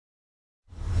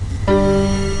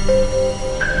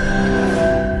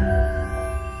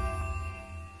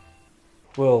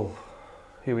Well,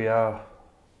 here we are,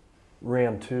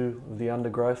 round 2 of the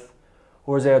undergrowth,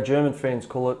 or as our German fans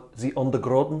call it, the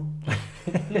Undergrothe.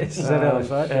 Yes, is that how they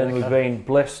say it? And we've been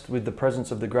blessed with the presence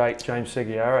of the great James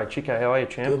Segeyaro. Chico, how are you,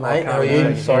 champ? Good, mate. How are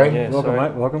you? Sorry. Yeah, Welcome, sorry.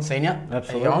 mate. Welcome. Senior.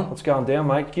 Absolutely. How you going? What's going down,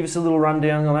 mate? Give us a little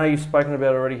rundown. I know you've spoken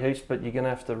about it already, heaps, but you're going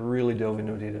to have to really delve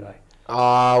into it here today.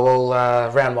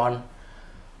 Round 1.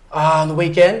 On the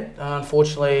weekend,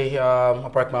 unfortunately, I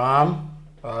broke my arm.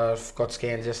 I've got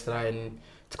scans yesterday and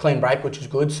it's a clean break, which is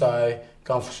good. So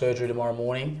going for surgery tomorrow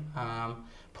morning.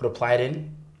 Put a plate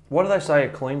in. Why do they say a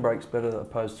clean break's better as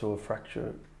opposed to a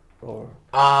fracture? Or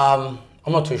I'm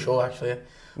not too sure actually.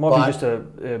 might be just a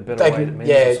better way to manage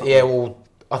it. Yeah. Well,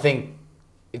 I think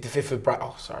if it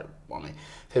breaks,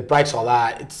 if it breaks like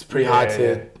that, it's pretty hard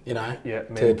to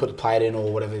to put the plate in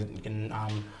or whatever. You can.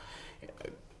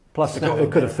 Plus,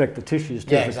 it could affect the tissues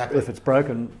too. Yeah, exactly. If it's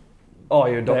broken. Oh,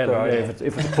 you're a doctor. Yeah,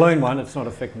 if it's a clean one, it's not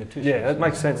affecting the tissues. Yeah, that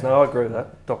makes sense. No, I agree with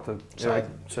that, Doctor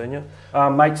Senior.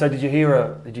 Mate, so did you hear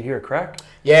a crack?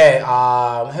 Yeah,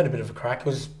 I heard a bit of a crack. It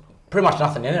was pretty much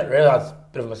nothing in it, really. I was a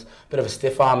bit of a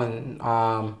stiff arm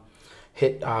and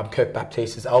hit Kirk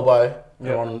Baptiste's elbow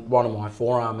on one of my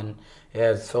forearm, and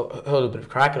heard a bit of a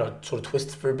crack, and I sort of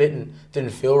twisted for a bit and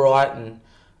didn't feel right, and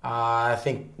I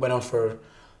think went on for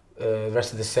the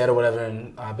rest of the set or whatever,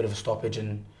 and a bit of a stoppage,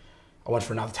 and I went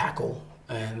for another tackle,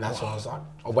 and that's when I was like,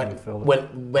 I went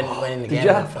in again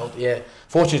and felt,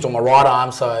 Fortunately, it's on my right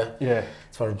arm, so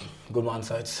it's not a good one,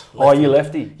 so it's lefty. Oh, you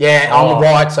lefty? Yeah, I'm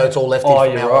right, so it's all lefty. Oh,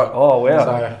 you're right. Oh, wow.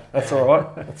 So, that's all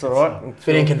right. That's all right. It's a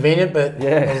bit inconvenient, but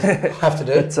have to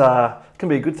do it. It can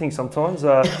be a good thing sometimes.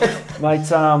 Mate,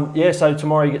 so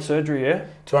tomorrow you get surgery, yeah?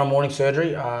 Tomorrow morning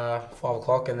surgery, 5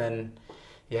 o'clock, and then,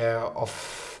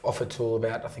 off it till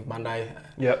about, I think, Monday.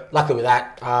 Yep. Luckily with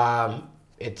that,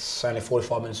 it's only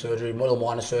 45-minute surgery, little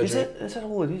minor surgery. Is it? Is that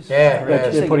all it is? Yeah.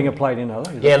 They're putting a plate in, are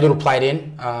they? Yeah, a little plate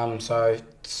in. So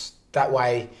that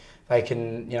way they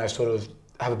can, sort of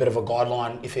have a bit of a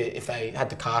guideline. If they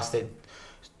had to cast it,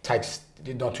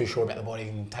 not too sure about the body,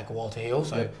 can take a while to heal.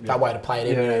 So that way to play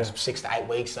it in, it's 6 to 8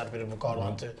 weeks. That's a bit of a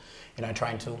guideline to,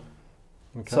 train to.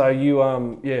 Okay. So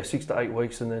you 6 to 8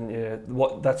 weeks, and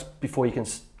then that's before you can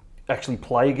actually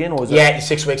play again, or is it?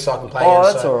 6 weeks so I can play again.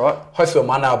 Oh, that's all right. Hopefully on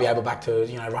Monday I'll be able back to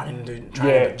running and do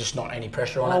training, but just not any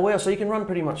pressure on it. Oh wow, so you can run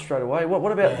pretty much straight away.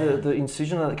 What about the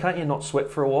incision? Can't you not sweat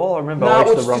for a while? I remember No, I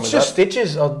used to run with it's just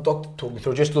stitches. Our doctor talked me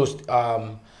through just those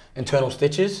internal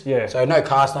stitches. Yeah. So no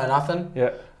cast, no nothing.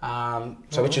 Yeah.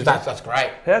 That's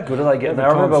great. How good are they getting? I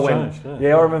remember when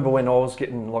I remember when I was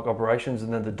getting like operations,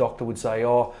 and then the doctor would say,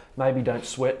 "Oh, maybe don't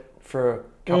sweat for a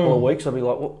couple of weeks." I'd be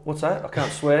like, "What's that? I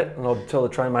can't sweat." And I'd tell the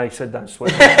trainer, mate, he said don't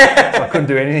sweat. So I couldn't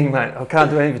do anything, mate. I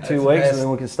can't do anything for 2 weeks, and then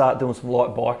we can start doing some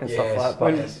light bike and stuff like that.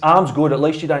 But arm's good. At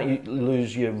least you don't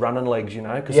lose your running legs,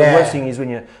 because the worst thing is when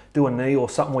you do a knee or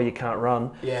something where you can't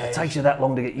run, it takes you that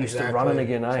long to get used to running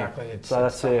again, eh? Exactly.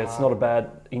 So it's not a bad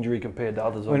injury compared to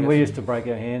others. When we used to break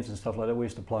our hands and stuff like that, we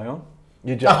used to play on.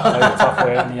 You just played a tough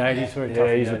way. In the 80s, very tough.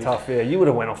 Yeah, he's a tough. Yeah, you would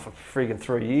have went off for friggin'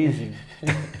 3 years. You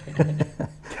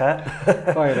cat.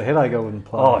 If I had a headache, I wouldn't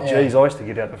play. Oh, geez, I used to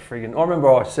get out of friggin'. I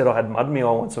remember I said I had mud in my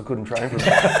eye once. I couldn't train for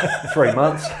 3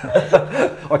 months.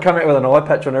 I come out with an eye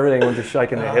patch on everything and just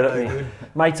shaking their head at me. Good.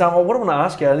 Mate, what I want to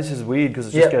ask you, this is weird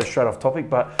because it just goes straight off topic,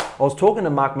 but I was talking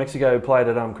to Mark Mexico, who played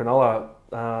at Cronulla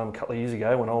a couple of years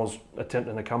ago when I was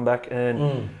attempting to come back,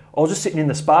 and I was just sitting in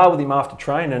the spa with him after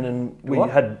training, and we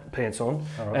had pants on,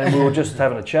 and we were just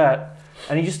having a chat,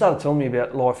 and he just started telling me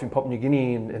about life in Papua New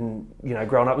Guinea and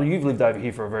growing up. Well, you've lived over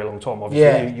here for a very long time,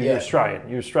 obviously. You're Australian.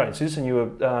 You're Australian citizen. You were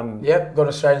got an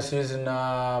Australian citizen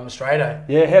Australia.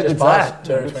 Yeah, how good's that?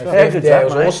 It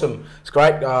was awesome. It's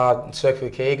great. Circular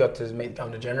Key, got to meet the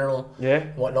Governor General. Yeah,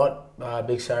 whatnot.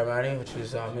 Big ceremony, which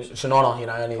was it's an honour.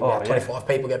 Only about 25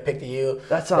 people get picked a year.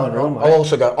 That's unreal, mate.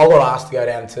 I got asked to go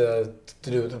down to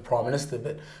do it with the Prime Minister,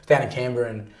 but it's down in Canberra,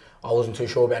 and I wasn't too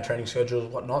sure about training surgeries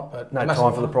and whatnot. But no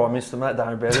time for the Prime Minister, mate.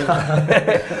 Don't worry about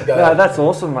it. No, that's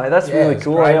awesome, mate. That's really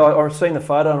cool. I've seen the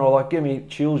photo, and I give me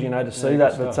chills, to see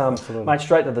that. But mate,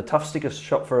 straight to the tough sticker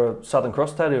shop for a Southern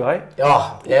Cross tattoo, eh?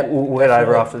 Oh, yeah. We'll head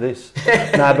over after this.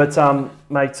 No, but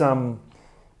mate,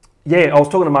 I was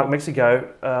talking to Mark Mexico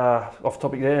off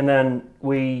topic there, and then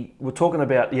we were talking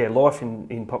about life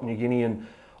in Papua New Guinea, and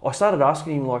I started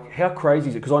asking him like, how crazy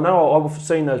is it? Because I know I've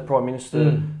seen those Prime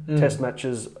Minister test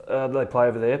matches they play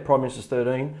over there, Prime Minister's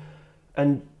 13,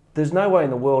 and there's no way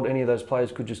in the world any of those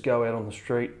players could just go out on the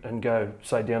street and go,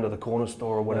 say, down to the corner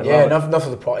store or whatever. Yeah, not for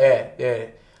the Prime. Yeah.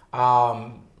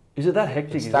 Is it that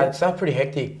hectic? It's that pretty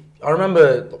hectic. I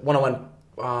remember when I went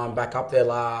back up there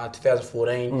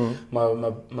 2014.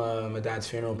 My dad's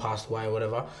funeral, passed away or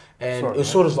whatever, and it was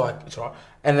sort of like it's right.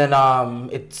 And then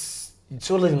it's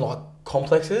sort of living like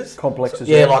complexes. Complexes,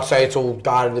 so, yeah. Like so, it's all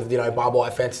guarded with barbed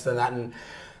wire fences and that, and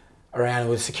around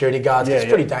with security guards. It's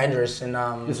pretty dangerous. And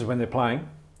this is when they're playing.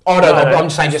 Oh no, I'm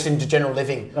just saying just into general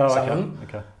living. Oh, some of them,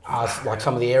 like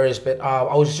some of the areas. But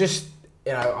I was just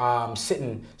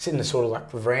sitting the sort of like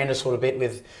the veranda sort of bit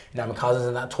with my cousins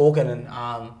and that talking, and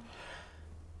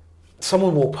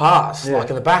someone walked past like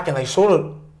in the back, and they sort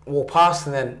of walked past,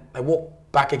 and then they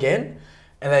walked back again,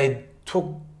 and they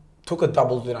took a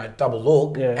double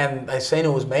look, and they seen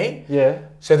it was me. Yeah.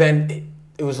 So then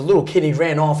it was a little kid. He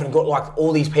ran off and got like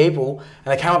all these people,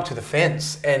 and they came up to the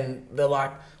fence, and they're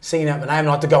like singing out my name, and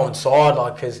I had to go inside,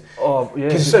 like because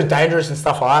it's so dangerous and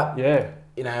stuff like that. Yeah.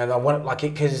 And I want like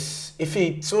it because if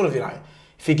you sort of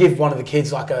if you give one of the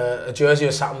kids like a jersey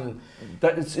or something,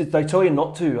 they tell you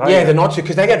not to. Hey? Yeah, they're not to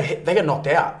because they get knocked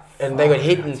out and they got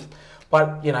hit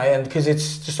but and because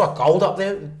it's just like gold up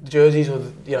there, the jerseys or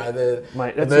the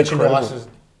merchandise is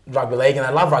rugby league, and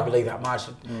they love rugby league that much.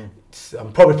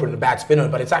 I'm probably putting a bad spin on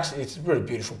it, but it's a really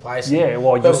beautiful place. Yeah,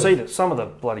 well, you'll see that some of the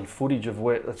bloody footage of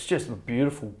where it's just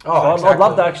beautiful. Oh, exactly. I'd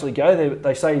love to actually go there.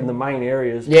 They say in the main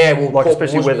areas, like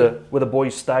especially where the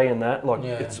boys stay and that, like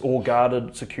it's all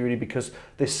guarded security because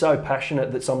they're so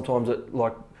passionate that sometimes it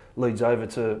like leads over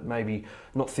to maybe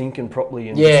not thinking properly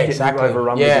and just getting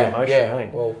overrun with the emotion. Yeah, hey?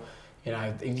 Well,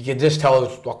 you could just tell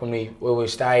like when we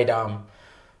stayed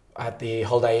at the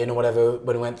Holiday Inn or whatever,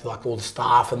 when we went to like all the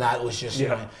staff and that, it was just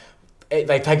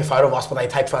they take a photo of us, but they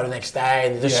take a photo the next day,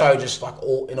 and they're just so just like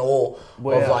all in awe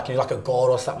of like like a god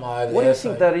or something over there. What do you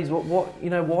think that is? What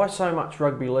why so much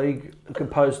rugby league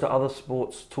opposed to other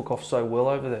sports took off so well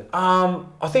over there? I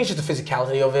think it's just the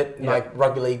physicality of it. Like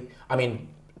rugby league, I mean,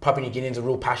 Papua New Guineans are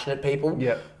real passionate people.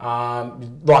 Yeah.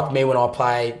 Like me when I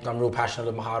play, I'm real passionate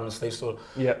of my heart on the sleeve, sort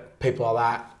of people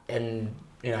like that, and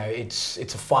it's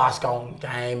a fast going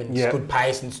game and it's good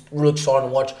pace and it's real exciting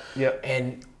to watch. Yeah.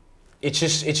 And it's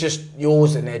just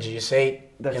yours and the edge of your seat.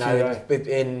 That's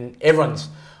and everyone's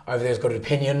over there's got an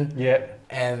opinion. Yeah.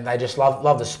 And they just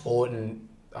love the sport, and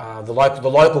the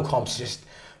local comps just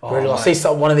brutal. I see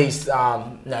one of these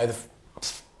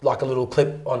like a little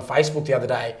clip on Facebook the other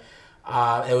day.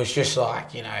 It was just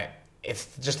like it's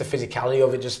just the physicality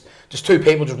of it. Just two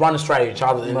people just running straight at each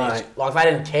other. And like they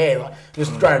didn't care. Like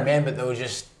just grown men, but they were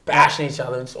just bashing each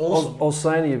other. It's awesome. I was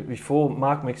saying to you before,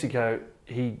 Mark Mexico,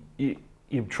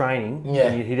 you're training,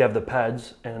 and he'd have the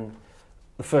pads, and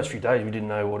the first few days we didn't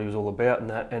know what he was all about and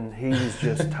that, and he was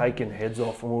just taking heads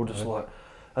off, and we were just like,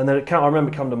 and then I remember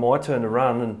it come to my turn to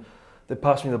run, and they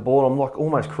passed me the ball, and I'm like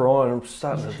almost crying, I'm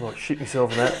starting to like shit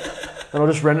myself and that, and I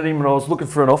just ran at him, and I was looking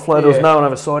for an offload, there was no one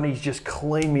over side, and he's just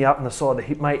cleaned me up on the side of the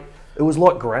hip, mate. It was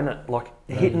like granite, like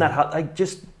hitting that hut.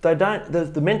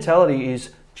 The mentality is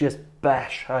just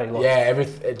bash, hey. Like,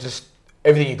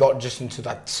 everything you got just into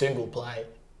that single play.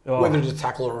 Whether it's a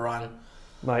tackle or a run.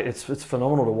 Mate, it's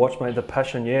phenomenal to watch, mate, the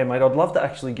passion, mate. I'd love to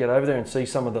actually get over there and see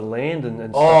some of the land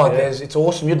and stuff. It's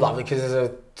awesome, you'd love it, because there's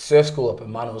a surf school up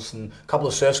in Munnels and a couple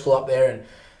of surf school up there, and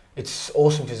it's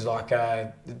awesome because like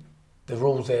the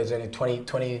rules there's only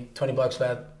 20 blokes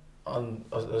allowed on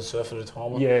a surf at a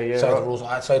time. So the rules like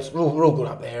that, so it's real good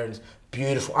up there, and it's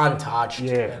beautiful, untouched.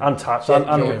 Yeah, untouched.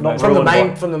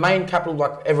 From the main capital,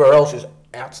 like everywhere else is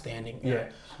outstanding. Yeah.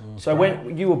 So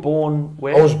when you were born,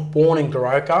 where? I was born in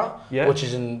Goroka, which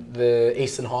is in the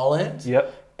Eastern Highlands.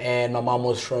 Yep. And my mum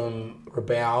was from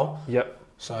Rabaul. Yep.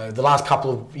 So the last couple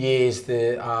of years,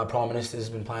 the Prime Minister has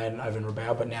been playing over in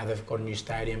Rabaul, but now they've got a new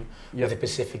stadium with the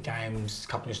Pacific Games, a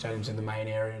couple of new stadiums in the main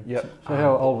area. Yep. So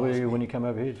how old were you when you came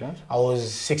over here, James? I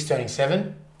was 6 turning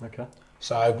 7. Okay.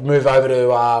 So I moved over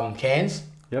to Cairns.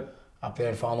 Yep. Up there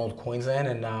in far north Queensland,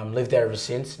 and lived there ever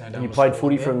since. You played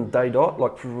footy from day dot,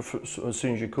 like as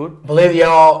soon as you could? Believe it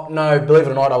or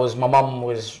not, my mum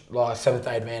was like 7th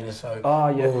day Adventist,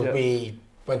 so we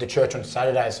went to church on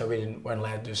Saturday, so weren't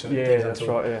allowed to do certain things. That's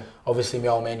right, Obviously, my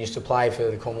old man used to play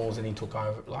for the Commonwealths, and he took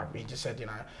over. Like he just said,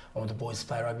 I want the boys to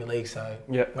play rugby league. So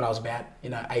when I was about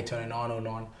 8 turning 9 or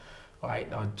 9. I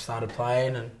started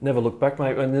playing and never looked back,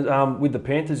 mate. And with the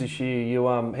Panthers this year, you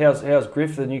how's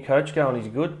Griff, the new coach, going? Is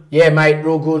he good? Yeah, mate,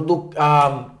 real good. Look,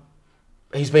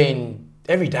 he's been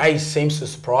every day seems to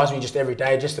surprise me. Just every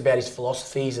day, just about his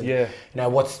philosophies and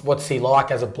what's he like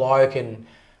as a bloke, and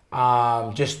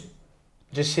just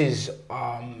his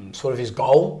sort of his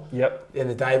goal. Yep. In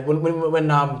the day when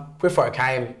Griffo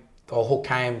came or Hook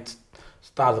came,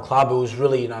 started the club, it was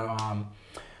really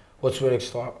what's really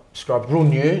described, real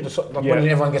new. Like when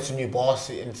everyone gets a new boss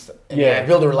and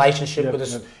build a relationship with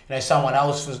this, someone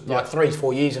else for like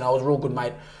 3-4 years, and I was a real good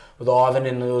mate with Ivan,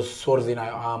 and it was sort of,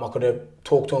 I could have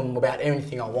talked to him about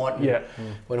anything I want. And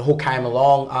when Hook came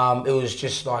along, it was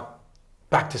just like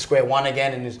back to square one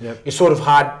again, and it's sort of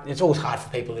hard. It's always hard for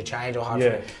people to change, or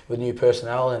hard with new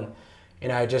personnel,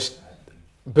 and just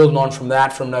building on from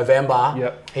that from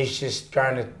November. He's just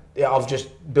going to. I've just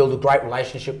built a great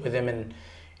relationship with him, and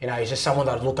he's just someone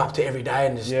that I look up to every day,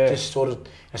 and just sort of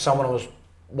someone I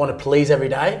want to please every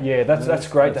day. Yeah, that's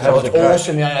great to have. So it's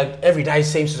awesome. Every day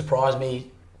seems to surprise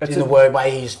me in the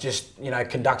way he's just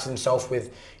conducts himself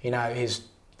with his,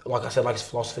 like I said, like his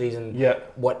philosophies and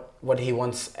what he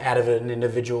wants out of an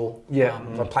individual.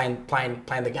 From playing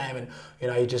the game, and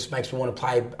he just makes me want to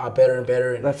play better and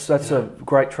better. And that's a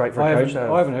great trait for a coach.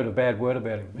 I haven't heard a bad word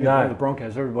about him. No, the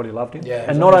Broncos, everybody loved him.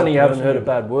 And not only haven't heard a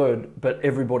bad word, but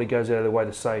everybody goes out of their way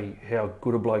to say how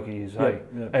good a bloke he is.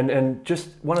 And just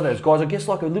one of those guys, I guess,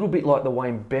 like a little bit like the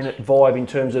Wayne Bennett vibe in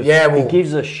terms of he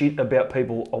gives a shit about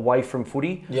people away from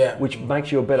footy, which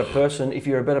makes you a better person. If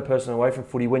you're a better person away from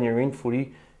footy, when you're in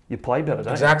footy, you play better, don't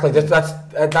you? Exactly.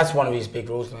 That's one of his big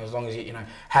rules. As long as you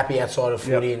happy outside of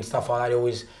footy and stuff like that, he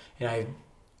always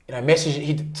message.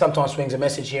 He sometimes swings a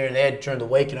message here and there during the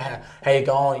week. How you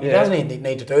going? He doesn't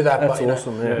need to do that. That's but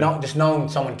awesome. not just knowing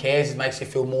someone cares, it makes you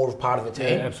feel more of a part of the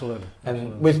team. Yeah, absolutely.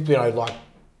 And with like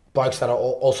blokes that are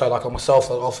also like myself,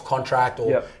 that are off contract,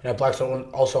 or blokes that are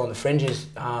also on the fringes,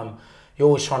 you're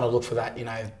always trying to look for that.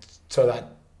 So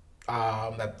that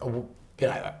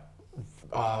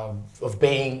of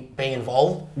being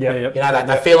involved.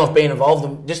 That feeling of being involved,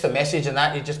 and just the message and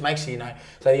that, it just makes you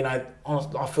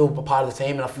honestly, I feel a part of the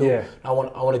team, and I feel I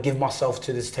want to give myself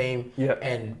to this team,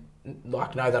 and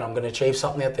like know that I'm going to achieve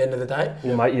something at the end of the day.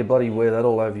 Well, mate, you bloody wear that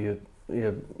all over your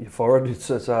forehead. It's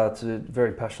a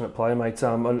very passionate player, mate.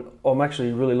 And I'm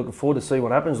actually really looking forward to see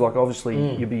what happens. Like,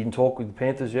 obviously, you'll be in talk with the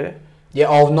Panthers,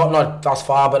 Yeah, not thus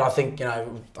far, but I think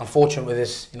unfortunate with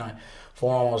this,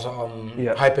 form, I was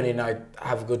hoping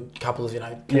have a good couple of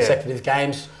consecutive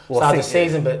games start the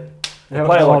season, but. How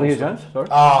old are you, James? Sorry.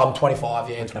 I'm 25.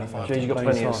 Yeah, 25. Geez, you've got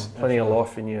plenty of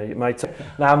life in you, mate.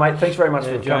 No, mate, thanks very much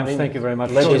for coming in. Thank you very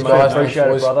much. Cheers, guys. Appreciate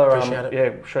it, brother. Appreciate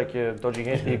it. Shake your dodgy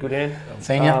hand, your good hand.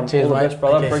 Seeing you. Cheers, all the mate. best,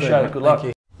 brother. Appreciate it. Good luck.